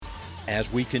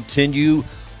as we continue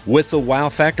with the Wow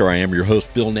Factor. I am your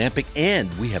host, Bill Nampick,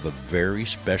 and we have a very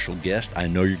special guest. I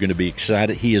know you're going to be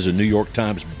excited. He is a New York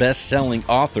Times bestselling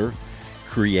author,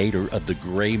 creator of the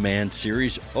Gray Man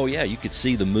series. Oh, yeah, you could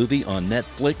see the movie on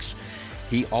Netflix.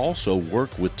 He also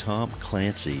worked with Tom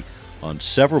Clancy on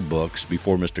several books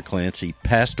before Mr. Clancy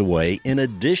passed away. In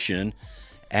addition,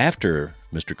 after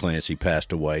Mr. Clancy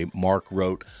passed away, Mark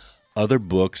wrote other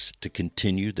books to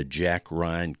continue the Jack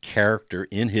Ryan character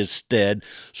in his stead.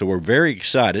 So we're very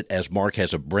excited as Mark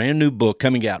has a brand new book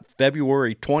coming out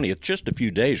February 20th, just a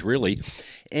few days really.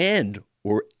 And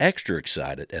we're extra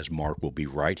excited as Mark will be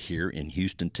right here in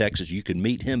Houston, Texas. You can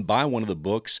meet him, buy one of the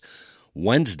books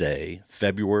Wednesday,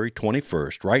 February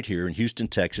 21st, right here in Houston,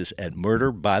 Texas at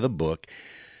Murder by the Book,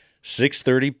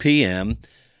 6:30 p.m.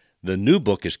 The new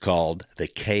book is called The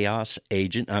Chaos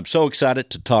Agent. I'm so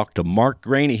excited to talk to Mark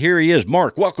Greaney. Here he is.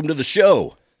 Mark, welcome to the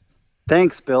show.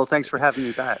 Thanks, Bill. Thanks for having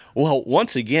me back. Well,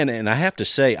 once again, and I have to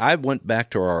say, I went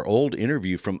back to our old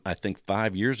interview from, I think,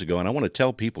 5 years ago, and I want to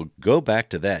tell people, go back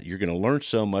to that. You're going to learn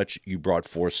so much. You brought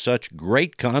forth such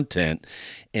great content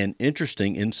and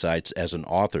interesting insights as an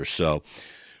author. So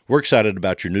we're excited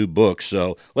about your new book.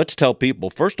 So let's tell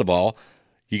people, first of all,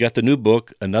 you got the new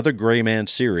book, another Gray Man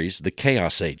series, The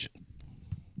Chaos Agent.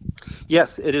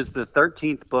 Yes, it is the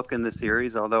 13th book in the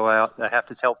series, although I have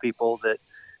to tell people that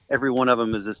every one of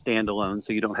them is a standalone,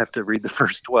 so you don't have to read the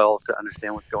first 12 to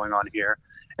understand what's going on here.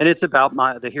 And it's about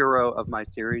the hero of my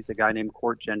series, a guy named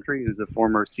Court Gentry, who's a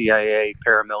former CIA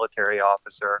paramilitary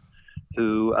officer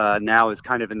who now is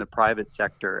kind of in the private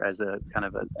sector as a kind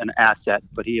of an asset,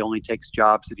 but he only takes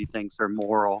jobs that he thinks are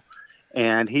moral.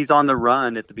 And he's on the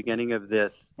run at the beginning of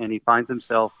this, and he finds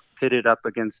himself pitted up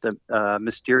against a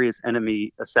mysterious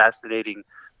enemy assassinating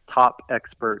top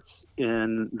experts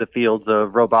in the fields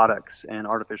of robotics and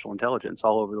artificial intelligence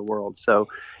all over the world. So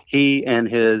he and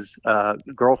his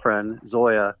girlfriend,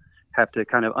 Zoya, have to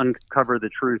kind of uncover the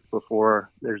truth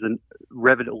before there's a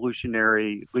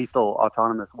revolutionary, lethal,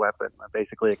 autonomous weapon,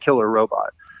 basically a killer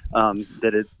robot,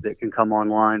 that can come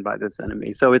online by this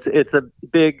enemy. So it's a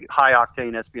big,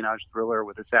 high-octane espionage thriller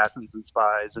with assassins and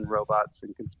spies and robots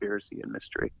and conspiracy and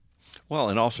mystery. Well,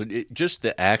 and also just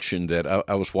the action that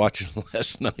I was watching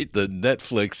last night, the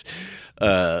Netflix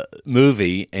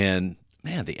movie, and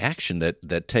man, the action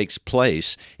that takes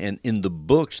place, and in the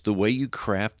books, the way you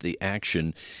craft the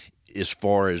action as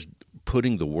far as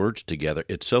putting the words together,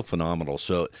 it's so phenomenal.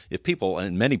 So if people,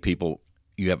 and many people,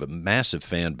 you have a massive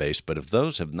fan base, but if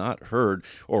those have not heard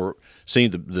or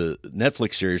seen the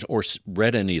Netflix series or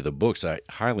read any of the books, I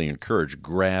highly encourage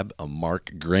grab a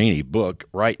Mark Greaney book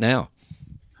right now.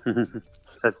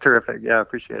 That's terrific. Yeah, I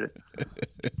appreciate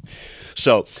it.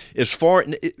 So as far,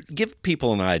 give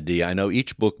people an idea. I know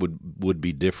each book would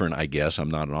be different, I guess.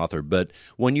 I'm not an author. But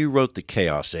when you wrote The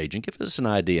Chaos Agent, give us an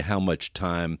idea how much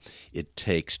time it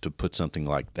takes to put something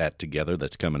like that together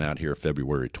that's coming out here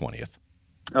February 20th.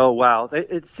 Oh, wow.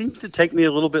 It seems to take me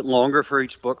a little bit longer for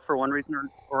each book for one reason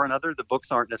or another. The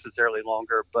books aren't necessarily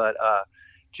longer, but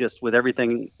just with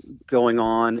everything going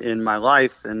on in my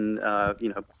life and,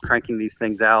 cranking these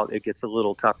things out, it gets a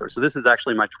little tougher. So this is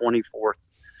actually my 24th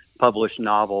published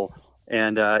novel.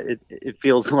 And it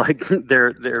feels like Wow.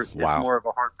 It's more of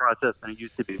a hard process than it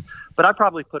used to be. But I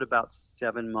probably put about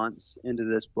 7 months into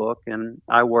this book, and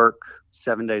I work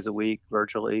 7 days a week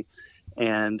virtually.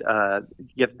 And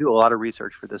you have to do a lot of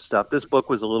research for this stuff. This book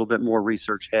was a little bit more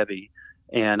research heavy,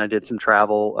 and I did some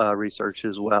travel research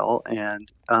as well. And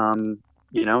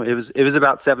it was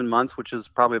about 7 months, which is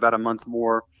probably about a month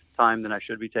more time than I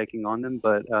should be taking on them.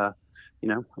 But,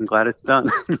 I'm glad it's done.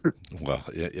 Well,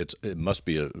 it must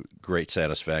be a great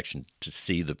satisfaction to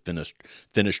see the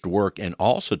finished work and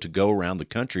also to go around the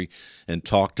country and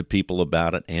talk to people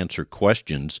about it, answer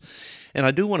questions. And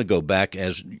I do want to go back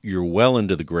as you're well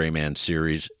into the Gray Man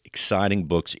series, exciting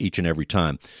books each and every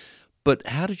time. But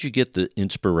how did you get the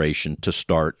inspiration to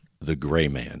start the Gray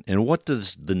Man? And what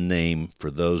does the name,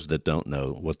 for those that don't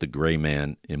know, what the Gray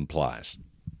Man implies?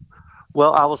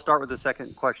 Well, I will start with the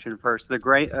second question first.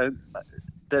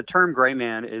 The term gray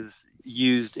man is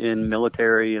used in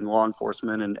military and law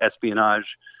enforcement and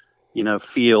espionage,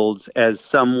 fields as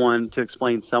someone to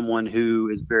explain someone who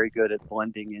is very good at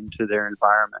blending into their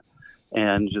environment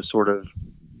and just sort of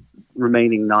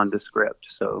remaining nondescript.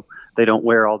 So they don't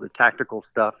wear all the tactical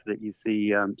stuff that you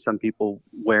see some people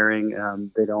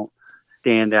wearing. They don't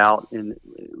stand out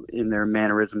in their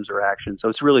mannerisms or actions. So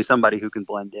it's really somebody who can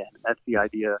blend in. That's the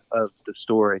idea of the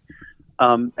story.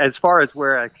 As far as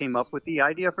where I came up with the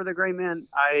idea for the Gray Man,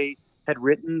 I had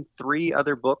written 3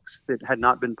 other books that had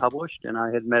not been published, and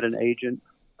I had met an agent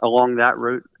along that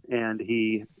route, and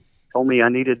he told me I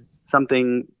needed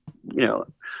something you know,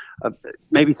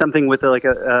 maybe something with like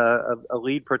a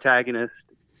lead protagonist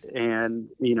and,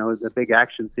 the big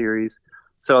action series.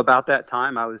 So about that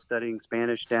time, I was studying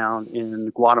Spanish down in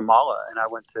Guatemala, and I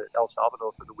went to El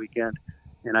Salvador for the weekend,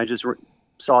 and I just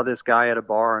saw this guy at a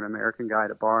bar, an American guy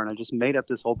at a bar, and I just made up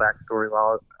this whole backstory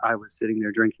while I was sitting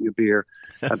there drinking a beer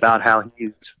about how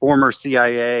he's former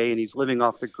CIA and he's living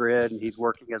off the grid and he's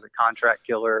working as a contract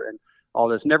killer and all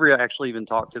this. Never actually even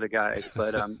talked to the guy,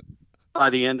 but by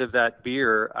the end of that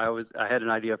beer, I had an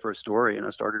idea for a story, and I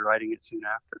started writing it soon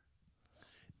after.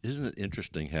 Isn't it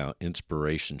interesting how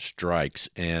inspiration strikes,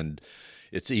 and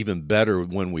it's even better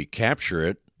when we capture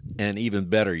it, and even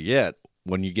better yet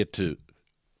when you get to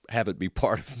have it be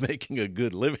part of making a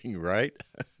good living, right?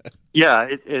 Yeah,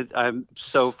 I'm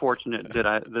so fortunate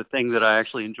that the thing that I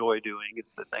actually enjoy doing,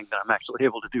 it's the thing that I'm actually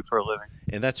able to do for a living.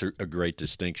 And that's a great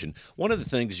distinction. One of the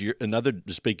things,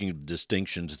 speaking of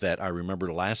distinctions, that I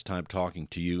remember last time talking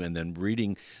to you and then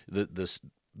reading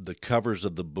the covers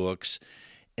of the books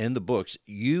and the books,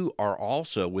 you are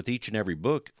also, with each and every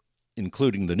book,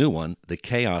 including the new one, The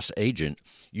Chaos Agent,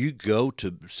 you go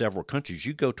to several countries.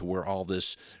 You go to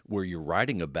where you're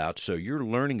writing about, so you're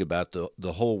learning about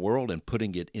the whole world and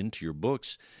putting it into your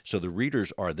books, so the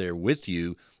readers are there with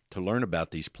you to learn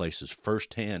about these places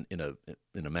firsthand in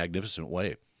a magnificent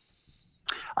way.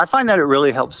 I find that it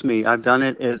really helps me. I've done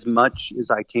it as much as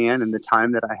I can in the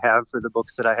time that I have for the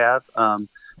books that I have.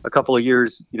 A couple of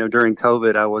years, during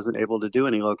COVID, I wasn't able to do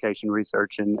any location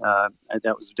research, and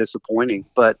that was disappointing.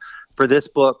 But for this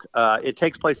book, it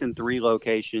takes place in 3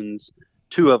 locations,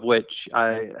 2 of which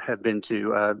I have been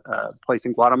to, a place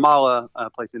in Guatemala, a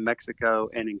place in Mexico,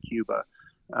 and in Cuba.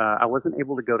 I wasn't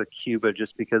able to go to Cuba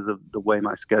just because of the way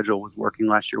my schedule was working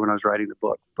last year when I was writing the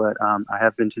book. But I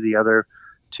have been to the other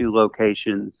 2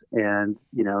 locations, and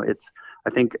I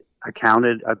think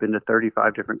I've been to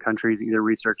 35 different countries, either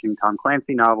researching Tom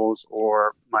Clancy novels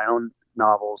or my own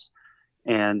novels.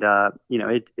 And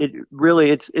it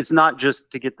really, it's not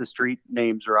just to get the street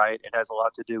names right. It has a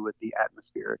lot to do with the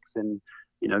atmospherics and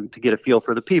to get a feel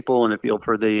for the people and a feel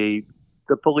for the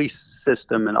police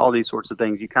system and all these sorts of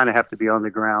things. You kind of have to be on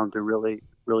the ground to really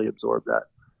absorb that.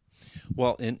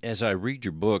 Well, and as I read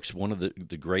your books, one of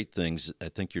the great things I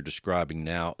think you're describing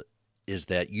now is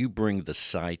that you bring the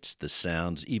sights, the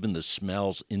sounds, even the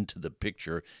smells into the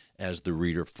picture as the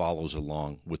reader follows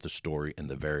along with the story and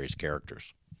the various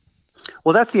characters.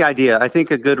 Well, that's the idea. I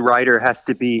think a good writer has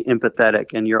to be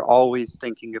empathetic, and you're always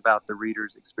thinking about the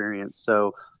reader's experience.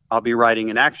 So I'll be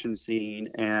writing an action scene,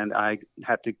 and I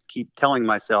have to keep telling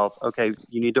myself, okay,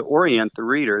 you need to orient the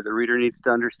reader. The reader needs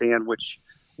to understand which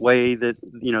way that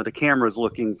the camera's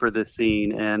looking for this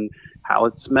scene and how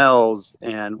it smells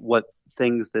and what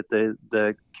things that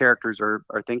the characters are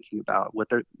thinking about,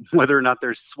 whether or not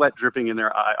there's sweat dripping in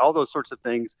their eye. All those sorts of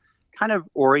things kind of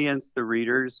orients the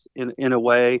readers in a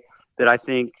way that I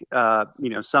think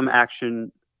some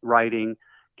action writing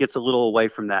gets a little away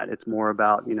from that. It's more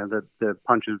about the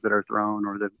punches that are thrown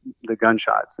or the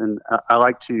gunshots, and I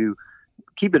like to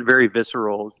keep it very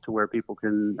visceral to where people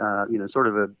can sort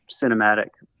of a cinematic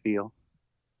feel.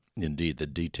 Indeed, the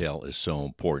detail is so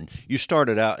important. You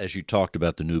started out, as you talked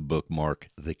about the new book, Mark,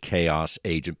 The Chaos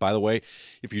Agent. By the way,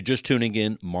 if you're just tuning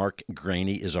in, Mark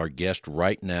Greaney is our guest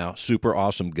right now. Super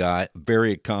awesome guy,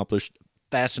 very accomplished,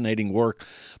 fascinating work.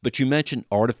 But you mentioned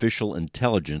artificial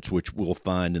intelligence, which we'll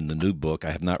find in the new book.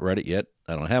 I have not read it yet.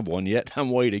 I don't have one yet.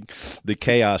 I'm waiting. The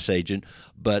Chaos Agent.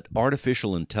 But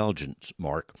artificial intelligence,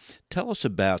 Mark, tell us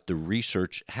about the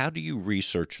research. How do you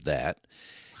research that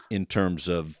in terms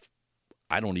of,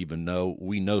 I don't even know,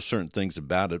 we know certain things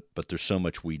about it, but there's so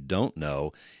much we don't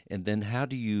know. And then how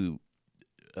do you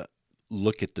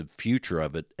look at the future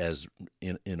of it as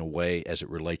in a way as it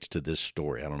relates to this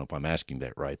story? I don't know if I'm asking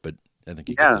that right, but I think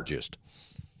you get the gist.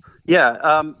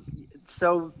 Yeah.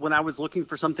 So when I was looking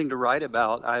for something to write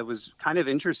about, I was kind of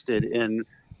interested in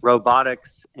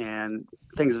robotics and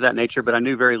things of that nature, but I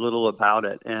knew very little about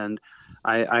it. And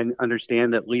I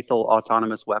understand that lethal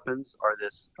autonomous weapons are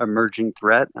this emerging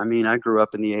threat. I mean, I grew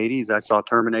up in the 80s. I saw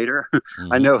Terminator.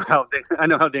 Mm-hmm. I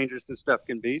know how dangerous this stuff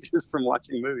can be just from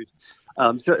watching movies.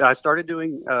 So I started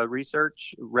doing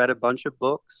research, read a bunch of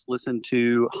books, listened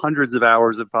to hundreds of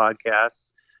hours of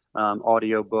podcasts,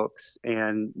 audio books,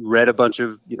 and read a bunch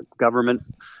of government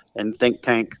and think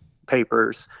tank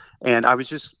papers. And I was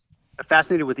just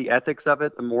fascinated with the ethics of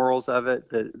it, the morals of it,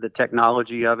 the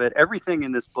technology of it, everything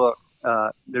in this book.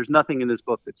 There's nothing in this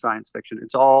book that's science fiction.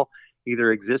 It's all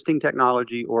either existing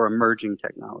technology or emerging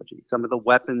technology. Some of the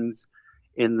weapons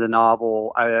in the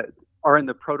novel are in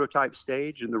the prototype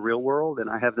stage in the real world, and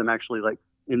I have them actually like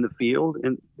in the field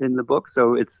in the book.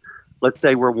 So it's let's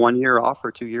say we're 1 year off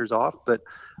or 2 years off. But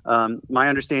my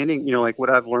understanding, like what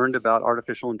I've learned about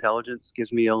artificial intelligence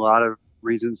gives me a lot of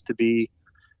reasons to be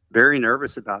very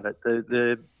nervous about it.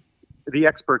 The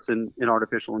experts in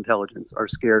artificial intelligence are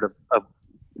scared of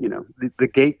the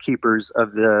gatekeepers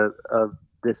of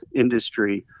this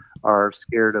industry are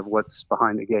scared of what's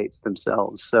behind the gates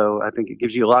themselves. So I think it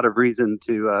gives you a lot of reason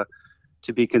to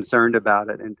be concerned about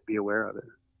it and to be aware of it.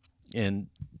 And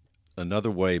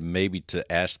another way maybe to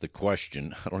ask the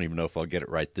question, I don't even know if I'll get it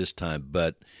right this time,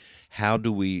 but how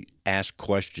do we ask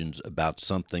questions about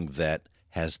something that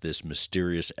has this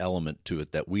mysterious element to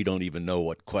it that we don't even know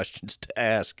what questions to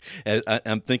ask?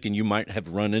 I'm thinking you might have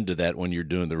run into that when you're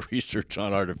doing the research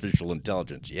on artificial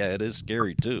intelligence. Yeah, it is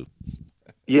scary too.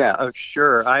 Yeah,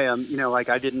 sure. I like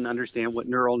I didn't understand what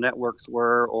neural networks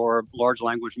were or large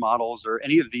language models or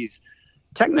any of these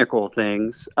technical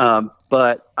things,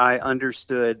 but I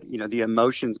understood, the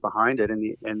emotions behind it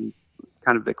and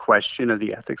kind of the question of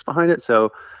the ethics behind it.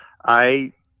 So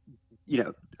I,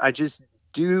 I just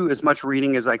do as much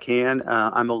reading as I can.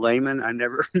 I'm a layman. I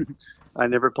never, I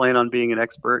never plan on being an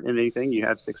expert in anything. You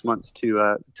have 6 months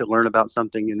to learn about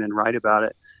something and then write about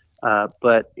it.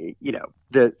 But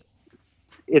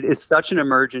it is such an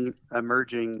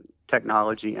emerging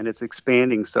technology, and it's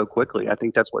expanding so quickly. I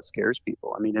think that's what scares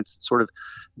people. I mean, it's sort of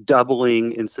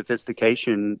doubling in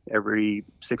sophistication every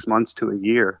 6 months to a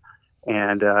year.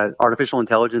 And artificial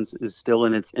intelligence is still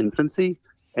in its infancy,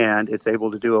 and it's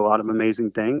able to do a lot of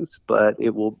amazing things, but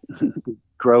it will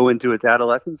grow into its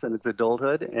adolescence and its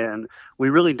adulthood. And we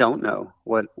really don't know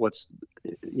what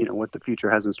the future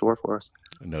has in store for us.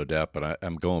 No doubt, but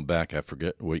I'm going back. I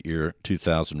forget what year,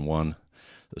 2001,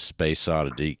 the Space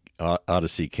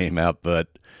Odyssey came out,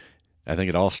 but I think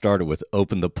it all started with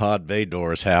 "Open the pod bay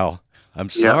doors." Hal, I'm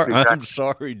sorry, exactly. I'm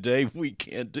sorry, Dave. We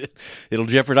can't do it. It'll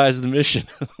jeopardize the mission.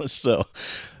 So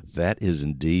that is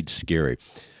indeed scary.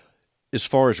 As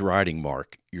far as writing,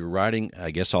 Mark, you're writing,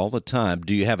 I guess, all the time.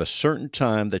 Do you have a certain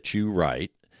time that you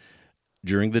write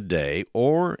during the day,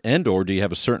 or do you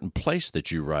have a certain place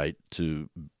that you write to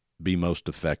be most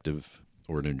effective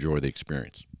or to enjoy the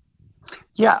experience?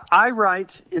 Yeah, I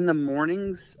write in the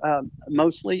mornings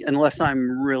mostly, unless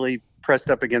I'm really pressed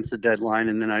up against a deadline,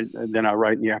 and then I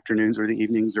write in the afternoons or the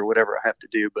evenings or whatever I have to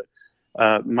do. But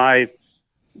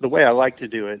the way I like to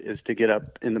do it is to get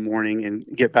up in the morning and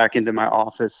get back into my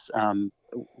office.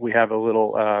 We have a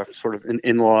little sort of an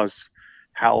in-laws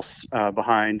house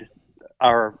behind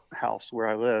our house where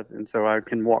I live, and so I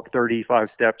can walk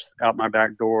 35 steps out my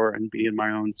back door and be in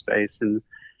my own space and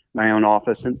my own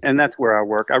office, and that's where I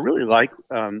work. I really like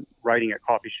writing at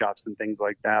coffee shops and things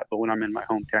like that, but when I'm in my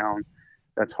hometown,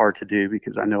 that's hard to do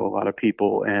because I know a lot of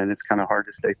people, and it's kind of hard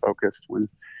to stay focused when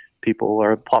people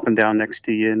are plopping down next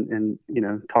to you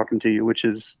and talking to you, which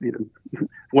is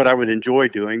what I would enjoy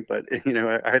doing, but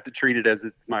I have to treat it as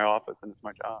it's my office and it's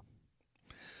my job.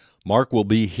 Mark will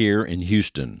be here in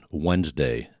Houston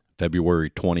Wednesday,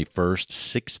 February 21st,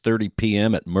 6:30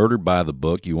 p.m. at Murdered by the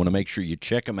Book. You want to make sure you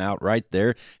check him out right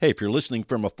there. Hey, if you're listening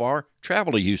from afar,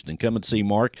 travel to Houston. Come and see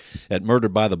Mark at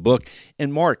Murdered by the Book.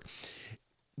 And Mark,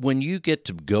 when you get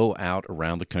to go out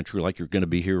around the country, like you're going to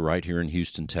be here right here in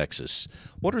Houston, Texas,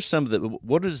 what is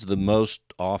the most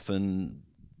often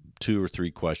 2 or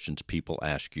 3 questions people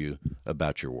ask you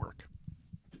about your work?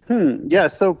 Yeah,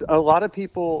 so a lot of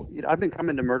people, I've been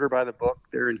coming to Murder by the Book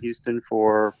there in Houston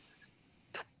for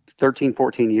 13,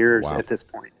 14 years Wow. at this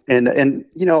point. And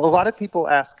a lot of people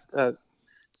ask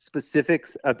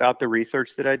specifics about the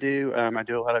research that I do. I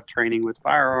do a lot of training with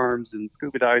firearms and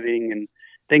scuba diving and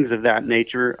things of that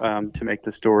nature to make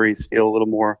the stories feel a little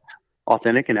more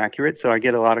authentic and accurate. So I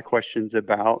get a lot of questions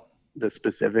about the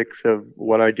specifics of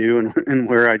what I do and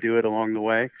where I do it along the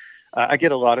way. I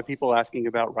get a lot of people asking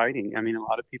about writing. I mean, a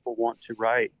lot of people want to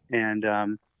write, and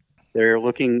they're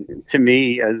looking to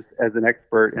me as an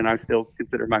expert, and I still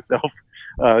consider myself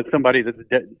somebody that's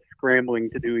scrambling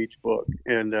to do each book.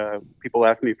 And people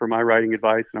ask me for my writing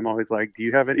advice, and I'm always like, do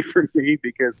you have any for me?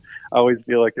 Because I always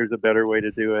feel like there's a better way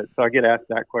to do it. So I get asked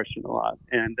that question a lot.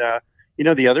 And,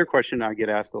 the other question I get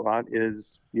asked a lot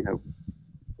is,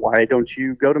 why don't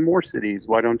you go to more cities?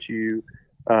 Why don't you,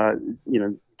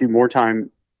 do more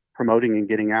time promoting and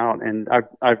getting out? And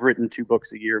I've written 2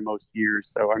 books a year most years,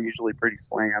 so I'm usually pretty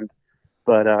slammed.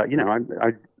 But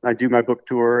I do my book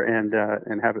tour and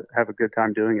have a good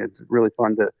time doing it. It's really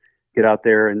fun to get out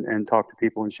there and talk to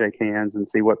people and shake hands and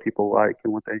see what people like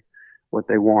and what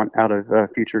they want out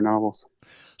of future novels.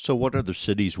 So, what other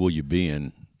cities will you be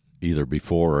in, either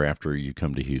before or after you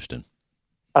come to Houston?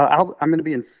 I'm going to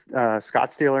be in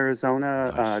Scottsdale,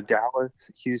 Arizona, Nice.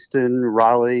 Dallas, Houston,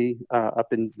 Raleigh,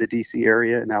 up in the DC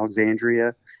area, and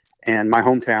Alexandria. and my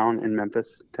hometown in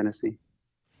Memphis, Tennessee.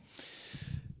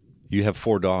 You have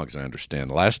 4 dogs, I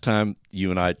understand. Last time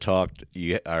you and I talked,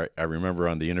 I remember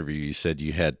on the interview you said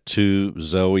you had 2,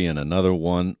 Zoe and another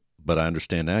one, but I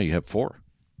understand now you have 4.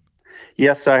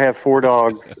 Yes, I have 4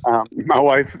 dogs. My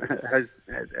wife has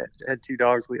had 2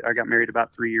 dogs. I got married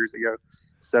about 3 years ago,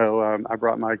 so I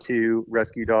brought my 2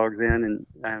 rescue dogs in,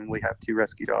 and we have 2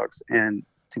 rescue dogs and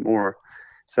 2 more.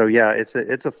 So yeah, it's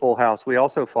a full house. We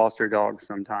also foster dogs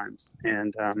sometimes,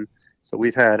 and so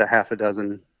we've had a half a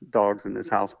dozen dogs in this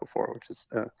house before, which is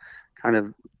kind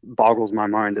of boggles my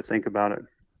mind to think about it.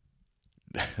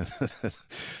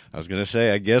 I was going to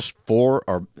say, I guess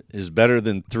 4 is better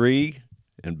than 3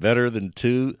 and better than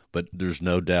 2, but there's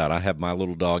no doubt. I have my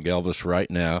little dog Elvis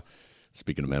right now.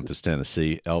 Speaking of Memphis,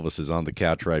 Tennessee, Elvis is on the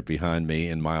couch right behind me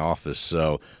in my office,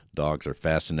 so dogs are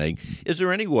fascinating. Is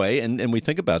there any way, and we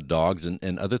think about dogs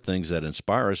and other things that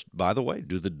inspire us, by the way,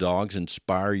 do the dogs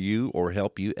inspire you or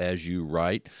help you as you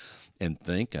write and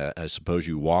think? I suppose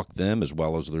you walk them as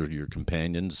well as they're your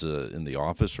companions in the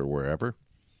office or wherever?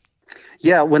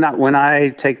 Yeah, when I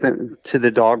take them to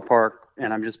the dog park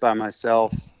and I'm just by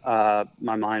myself,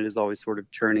 my mind is always sort of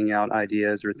churning out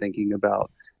ideas or thinking about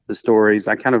the stories.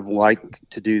 I kind of like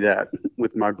to do that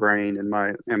with my brain and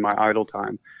my idle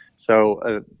time.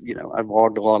 So I've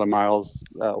logged a lot of miles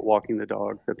walking the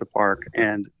dog at the park,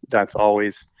 and that's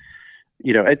always,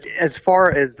 as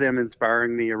far as them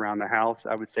inspiring me around the house,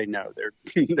 I would say no.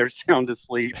 They're sound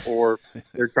asleep or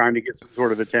they're trying to get some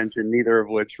sort of attention. Neither of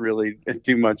which really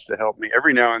do much to help me.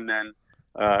 Every now and then,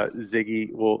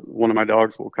 one of my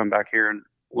dogs will come back here and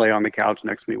lay on the couch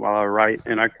next to me while I write,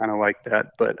 and I kind of like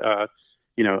that. But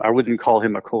I wouldn't call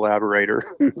him a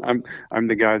collaborator. I'm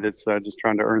the guy that's just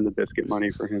trying to earn the biscuit money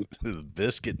for him. The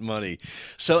biscuit money.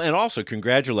 So, and also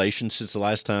congratulations, since the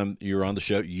last time you were on the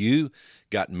show, you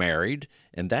got married,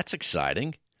 and that's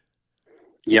exciting.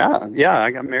 Yeah. I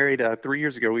got married 3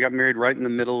 years ago. We got married right in the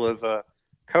middle of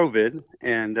COVID,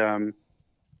 and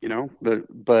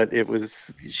but it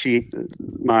was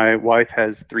my wife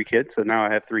has 3 kids, so now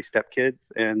I have 3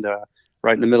 stepkids, and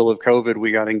right in the middle of COVID,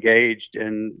 we got engaged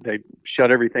and they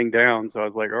shut everything down. So I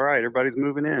was like, all right, everybody's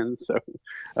moving in. So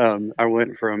I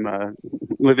went from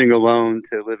living alone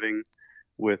to living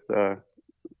with a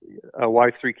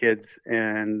wife, 3 kids,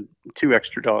 and 2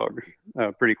 extra dogs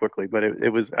pretty quickly. But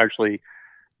it was actually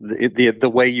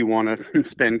the way you want to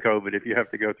spend COVID if you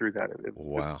have to go through that.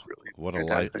 Wow. Really what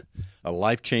fantastic. a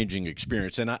life-changing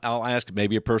experience. And I'll ask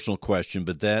maybe a personal question,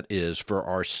 but that is for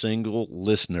our single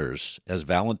listeners as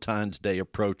Valentine's Day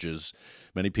approaches.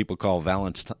 Many people call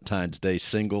Valentine's Day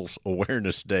Singles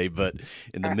Awareness Day, but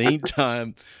in the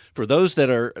meantime, for those that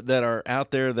are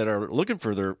out there that are looking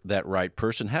for that right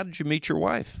person, how did you meet your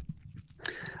wife?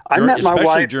 I met my wife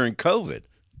especially during COVID.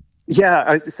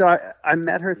 Yeah, I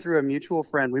met her through a mutual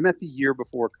friend. We met the year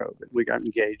before COVID. We got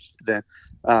engaged then.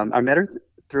 I met her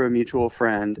through a mutual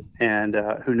friend, and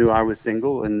who knew I was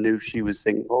single and knew she was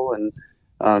single, and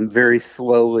very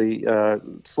slowly,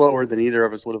 slower than either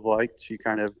of us would have liked, she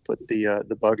kind of put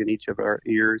the bug in each of our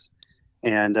ears,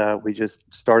 and we just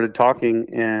started talking,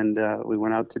 and we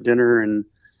went out to dinner, and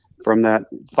from that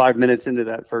 5 minutes into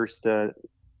that first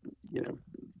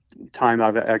time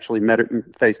I've actually met her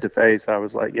face to face, I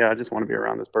was like, yeah, I just want to be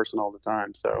around this person all the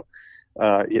time. So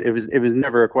it was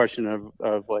never a question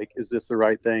of like, is this the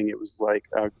right thing? It was like,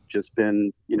 I've just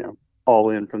been,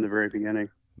 all in from the very beginning.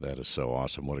 That is so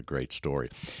awesome. What a great story.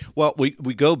 Well, we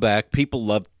go back. People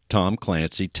love Tom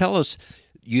Clancy. Tell us,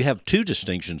 you have 2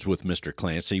 distinctions with Mr.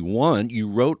 Clancy. One, you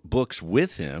wrote books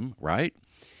with him, right?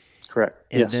 Correct.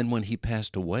 And yes. then when he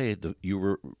passed away, you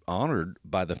were honored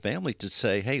by the family to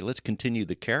say, hey, let's continue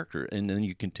the character. And then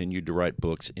you continued to write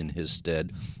books in his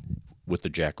stead with the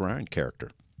Jack Ryan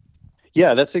character.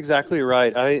 Yeah, that's exactly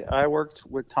right. I worked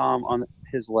with Tom on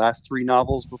his last 3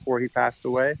 novels before he passed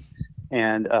away.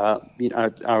 And,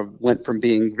 I went from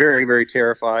being very, very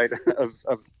terrified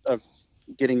of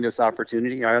getting this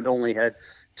opportunity. I had only had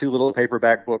 2 little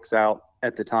paperback books out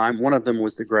at the time. One of them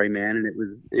was The Gray Man,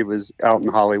 and it was out in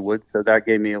Hollywood, so that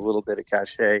gave me a little bit of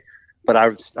cachet. But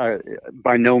I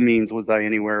by no means was I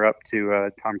anywhere up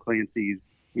to Tom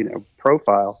Clancy's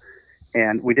profile.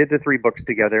 And we did the 3 books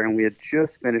together, and we had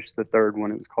just finished the 3rd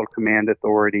one. It was called Command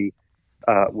Authority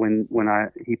when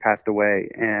he passed away,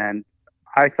 and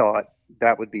I thought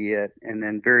that would be it. And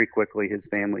then very quickly, his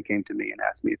family came to me and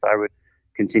asked me if I would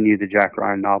continue the Jack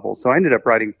Ryan novels. So I ended up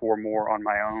writing 4 more on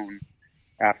my own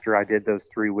after I did those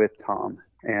 3 with Tom.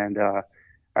 And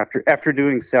after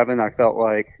doing 7, I felt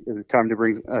like it was time to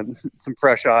bring some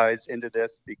fresh eyes into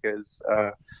this because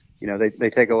they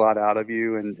take a lot out of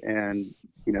you, and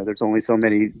there's only so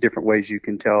many different ways you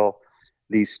can tell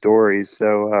these stories.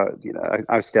 So,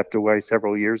 I stepped away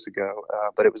several years ago,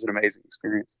 but it was an amazing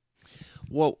experience.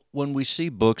 Well, when we see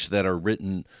books that are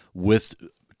written with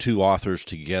two authors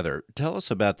together, tell us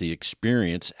about the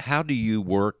experience. How do you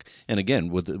work? And again,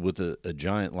 with a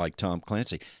giant like Tom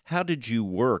Clancy, how did you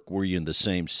work? Were you in the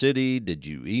same city? Did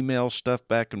you email stuff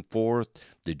back and forth?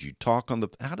 Did you talk on the?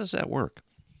 How does that work?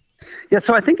 Yeah,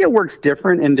 so I think it works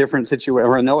different in different situations.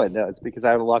 Or I know it does because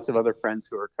I have lots of other friends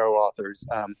who are co-authors.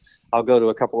 I'll go to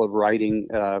a couple of writing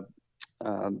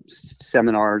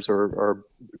seminars or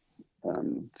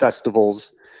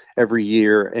festivals every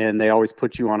year, and they always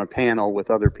put you on a panel with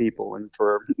other people. And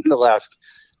for the last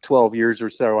 12 years or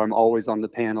so, I'm always on the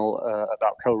panel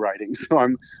about co-writing. So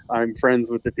I'm friends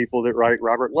with the people that write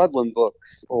Robert Ludlum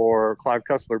books or Clive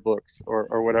Cussler books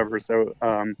or whatever. So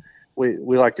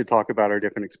we like to talk about our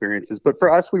different experiences. But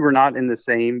for us, we were not in the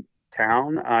same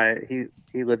town.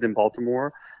 He lived in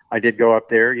Baltimore. I did go up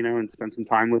there, and spend some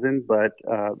time with him, but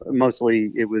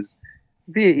mostly it was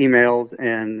via emails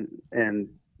and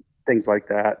things like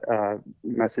that,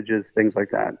 messages, things like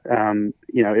that.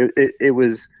 It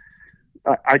was.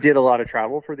 I did a lot of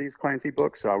travel for these Clancy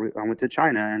books. So I went to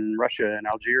China and Russia and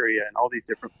Algeria and all these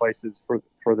different places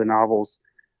for the novels.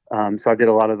 So I did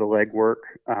a lot of the legwork,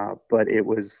 but it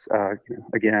was,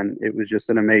 again, it was just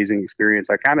an amazing experience.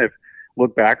 I kind of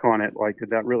look back on it like, did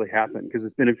that really happen? Because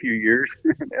it's been a few years,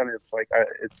 and it's like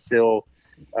it's still.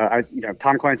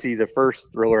 Tom Clancy, the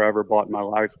first thriller I ever bought in my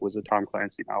life was a Tom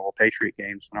Clancy novel, Patriot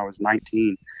Games, when I was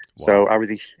 19. Wow. So I was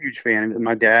a huge fan.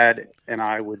 My dad and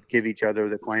I would give each other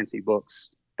the Clancy books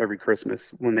every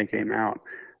Christmas when they came out.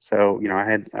 So,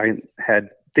 I had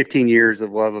 15 years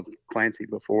of love of Clancy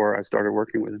before I started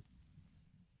working with him.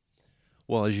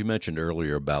 Well, as you mentioned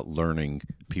earlier about learning,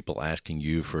 people asking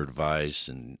you for advice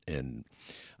and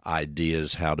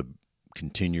ideas how to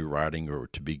continue writing or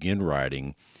to begin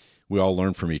writing, we all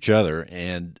learn from each other.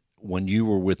 And when you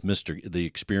were with the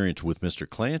experience with Mr.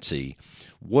 Clancy,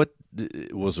 what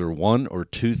was there one or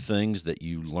two things that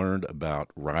you learned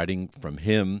about writing from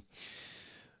him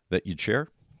that you'd share?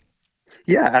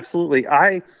 Yeah, absolutely.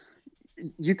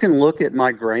 You can look at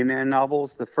my Gray Man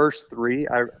novels. The first three,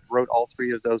 I wrote all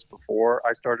three of those before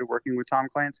I started working with Tom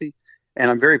Clancy,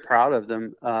 and I'm very proud of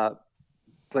them.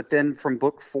 But then from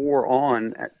book 4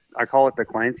 on, I call it the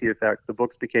Clancy effect. The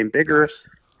books became bigger. Nice.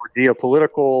 More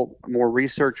geopolitical, more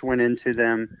research went into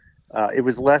them. It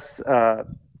was less the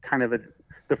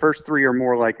first three are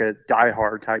more like a Die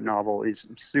Hard type novel. It's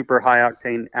super high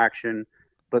octane action,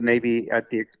 but maybe at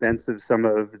the expense of some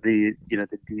of the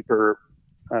the deeper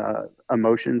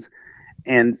emotions.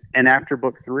 And after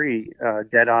book 3,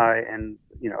 Deadeye, and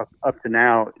up to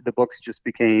now, the books just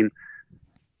became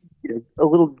a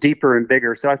little deeper and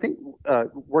bigger. So I think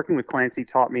working with Clancy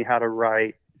taught me how to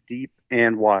write deep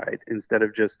and wide instead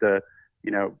of just a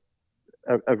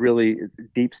really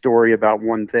deep story about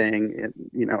one thing.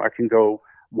 And, I can go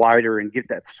wider and get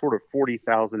that sort of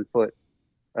 40,000 foot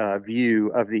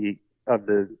view of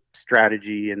the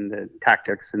strategy and the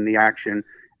tactics and the action,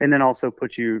 and then also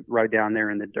put you right down there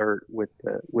in the dirt with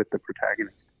the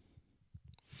protagonist.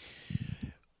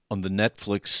 On the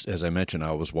Netflix, as I mentioned,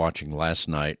 I was watching last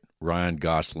night, Ryan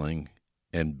Gosling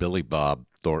and Billy Bob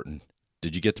Thornton.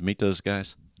 Did you get to meet those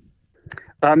guys?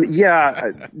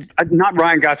 Yeah, not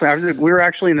Ryan Gosling. We were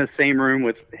actually in the same room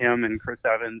with him and Chris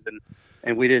Evans,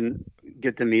 and we didn't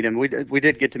get to meet him. We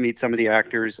did get to meet some of the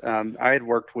actors. I had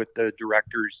worked with the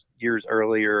directors years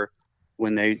earlier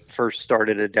when they first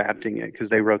started adapting it, because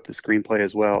they wrote the screenplay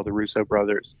as well, the Russo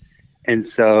brothers. And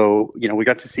so, we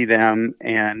got to see them,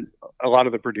 and a lot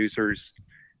of the producers.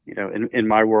 In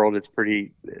my world, it's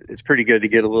pretty good to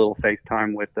get a little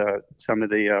FaceTime with some of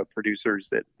the producers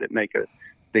that make a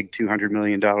big $200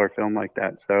 million film like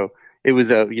that. So it was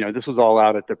this was all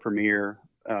out at the premiere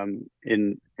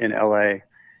in LA,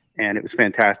 and it was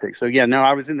fantastic. So yeah, no,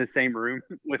 I was in the same room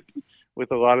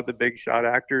with a lot of the big shot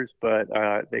actors, but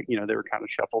they were kind of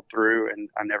shuffled through, and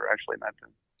I never actually met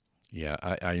them. Yeah,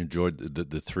 I enjoyed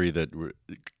the three that were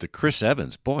the Chris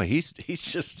Evans. Boy,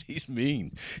 he's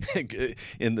mean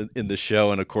in the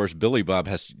show, and of course Billy Bob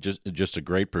has just a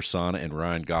great persona, and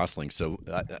Ryan Gosling. So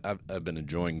I've been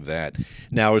enjoying that.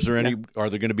 Now, are there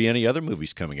going to be any other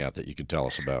movies coming out that you can tell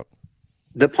us about?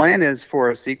 The plan is for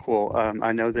a sequel.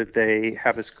 I know that they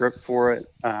have a script for it.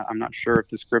 I'm not sure if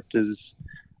the script is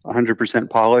 100%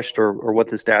 polished or what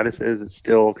the status is. It's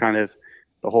still kind of.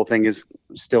 The whole thing is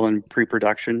still in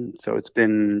pre-production, so it's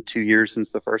been 2 years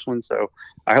since the first one. So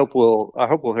I hope we'll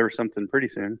hear something pretty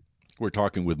soon. We're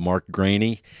talking with Mark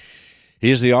Greaney. He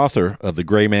is the author of the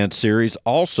Gray Man series,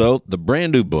 also the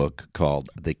brand new book called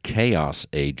The Chaos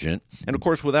Agent. And, of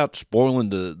course, without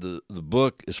spoiling the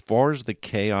book, as far as The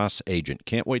Chaos Agent,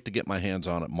 can't wait to get my hands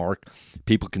on it, Mark.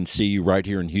 People can see you right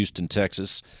here in Houston,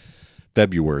 Texas,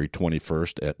 February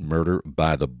 21st at Murder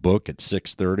by the Book at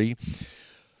 6:30.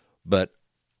 But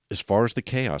as far as The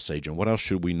Chaos Agent, what else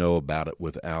should we know about it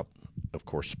without, of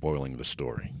course, spoiling the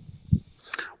story?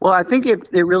 Well, I think it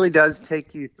really does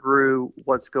take you through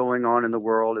what's going on in the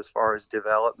world as far as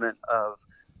development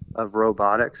of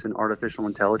robotics and artificial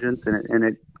intelligence. And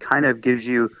it kind of gives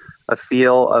you a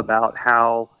feel about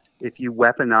how if you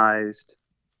weaponized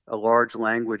a large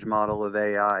language model of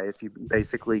AI, if you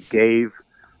basically gave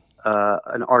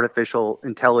an artificial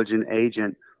intelligent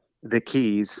agent the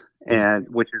keys, and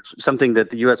which is something that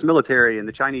the U.S. military and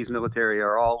the Chinese military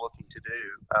are all looking to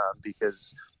do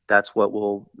because that's what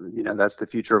that's the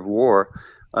future of war,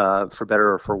 for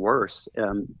better or for worse.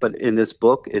 But in this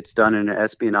book, it's done in an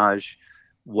espionage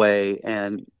way,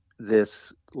 and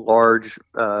this large,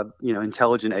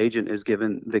 intelligent agent is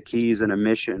given the keys and a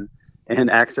mission and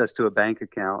access to a bank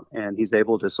account, and he's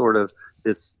able to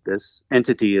this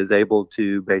entity is able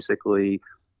to basically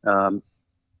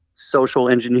social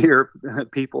engineer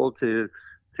people to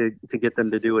get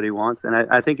them to do what he wants. And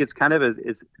I think it's kind of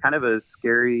a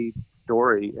scary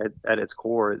story at its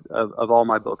core. Of all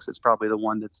my books, it's probably the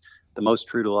one that's the most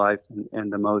true to life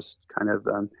and the most kind of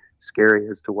scary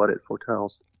as to what it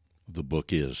foretells. The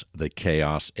book is The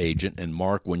Chaos Agent. And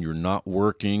Mark, when you're not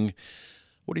working,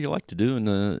 what do you like to do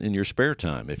in your spare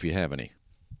time, if you have any?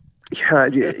 Yeah,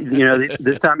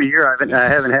 this time of year I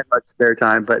haven't had much spare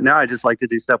time, but now I just like to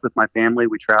do stuff with my family.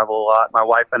 We travel a lot. My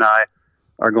wife and I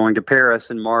are going to Paris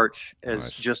in March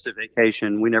as just a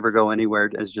vacation. We never go anywhere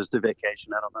as just a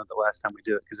vacation. I don't know the last time we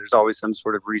do it because there's always some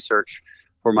sort of research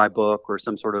for my book or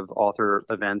some sort of author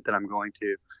event that I'm going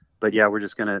to. But yeah, we're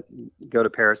just going to go to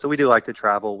Paris. So we do like to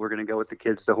travel. We're going to go with the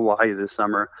kids to Hawaii this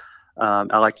summer.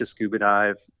 I like to scuba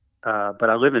dive, but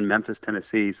I live in Memphis,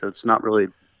 Tennessee, so it's not really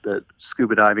the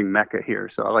scuba diving mecca here.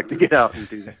 So I like to get out and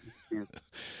do that. Yeah.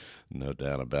 No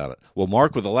doubt about it. Well,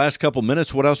 Mark, with the last couple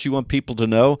minutes, what else you want people to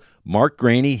know? Mark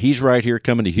Greaney, he's right here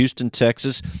coming to Houston,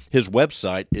 Texas. His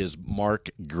website is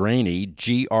Mark Greaney,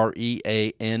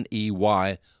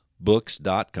 Greaney,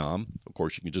 books.com. Of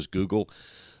course, you can just Google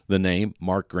the name,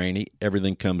 Mark Greaney.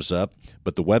 Everything comes up.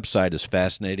 But the website is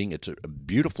fascinating. It's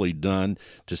beautifully done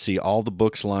to see all the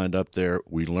books lined up there.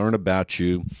 We learn about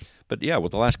you. But, yeah,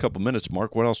 with the last couple minutes,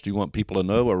 Mark, what else do you want people to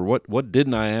know? Or what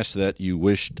didn't I ask that you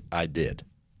wished I did?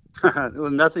 Well,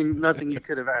 nothing you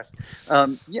could have asked.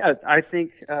 I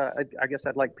think, I guess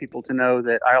I'd like people to know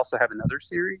that I also have another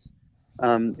series.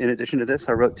 In addition to this,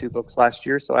 I wrote 2 books last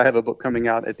year. So I have a book coming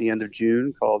out at the end of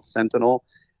June called Sentinel.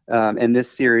 And this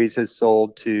series has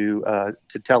sold to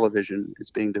television.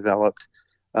 It's being developed.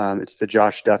 It's the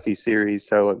Josh Duffy series.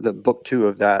 So the book 2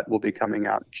 of that will be coming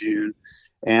out in June.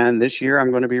 And this year I'm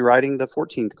going to be writing the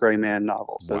 14th Gray Man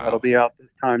novel. So That'll be out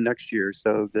this time next year.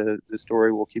 So the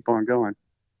story will keep on going.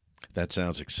 That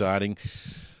sounds exciting.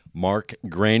 Mark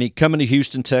Greaney, coming to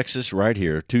Houston, Texas, right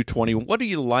here, 220. What do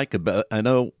you like about, I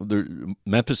know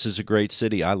Memphis is a great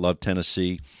city. I love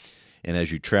Tennessee. And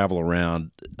as you travel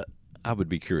around, I would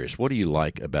be curious, what do you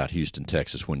like about Houston,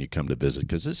 Texas when you come to visit?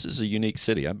 Because this is a unique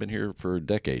city. I've been here for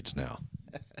decades now.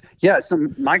 Yeah, so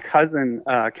my cousin,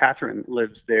 Catherine,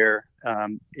 lives there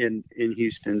in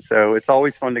Houston. So it's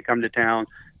always fun to come to town.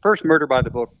 First, Murder by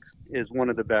the Book is one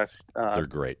of the best They're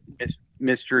great.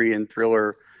 Mystery and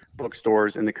thriller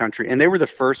bookstores in the country. And they were the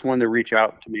first one to reach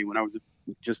out to me when I was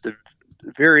just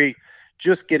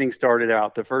getting started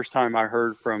out. The first time I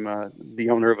heard from the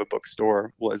owner of a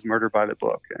bookstore was Murder by the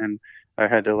Book. And I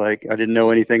had to I didn't know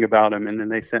anything about him. And then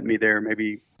they sent me there.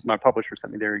 Maybe my publisher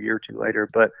sent me there a year or 2 later.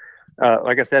 But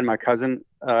like I said, my cousin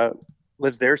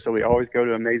lives there. So we always go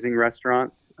to amazing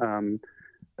restaurants.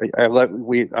 I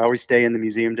always stay in the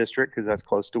museum district because that's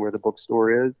close to where the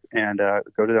bookstore is, and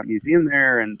go to that museum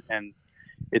there. And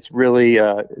it's really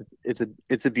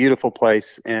it's a beautiful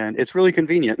place, and it's really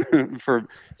convenient for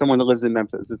someone that lives in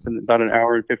Memphis. It's about an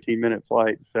hour and 15-minute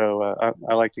flight, so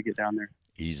I like to get down there.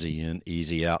 Easy in,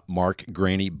 easy out. Mark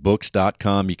Greaney,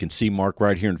 books.com. You can see Mark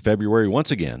right here in February once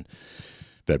again,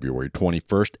 February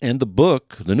 21st, and the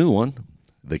book, the new one,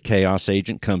 The Chaos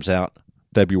Agent, comes out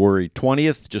February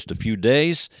 20th, just a few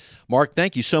days. Mark,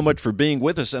 thank you so much for being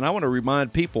with us. And I want to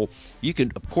remind people, you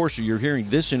can, of course, you're hearing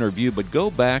this interview, but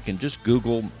go back and just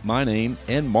Google my name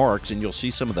and Mark's, and you'll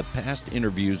see some of the past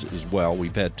interviews as well.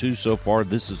 We've had 2 so far.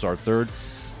 This is our 3rd.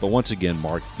 But once again,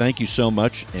 Mark, thank you so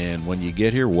much. And when you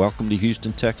get here, welcome to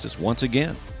Houston, Texas once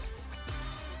again.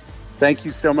 Thank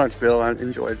you so much, Bill. I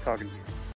enjoyed talking to you.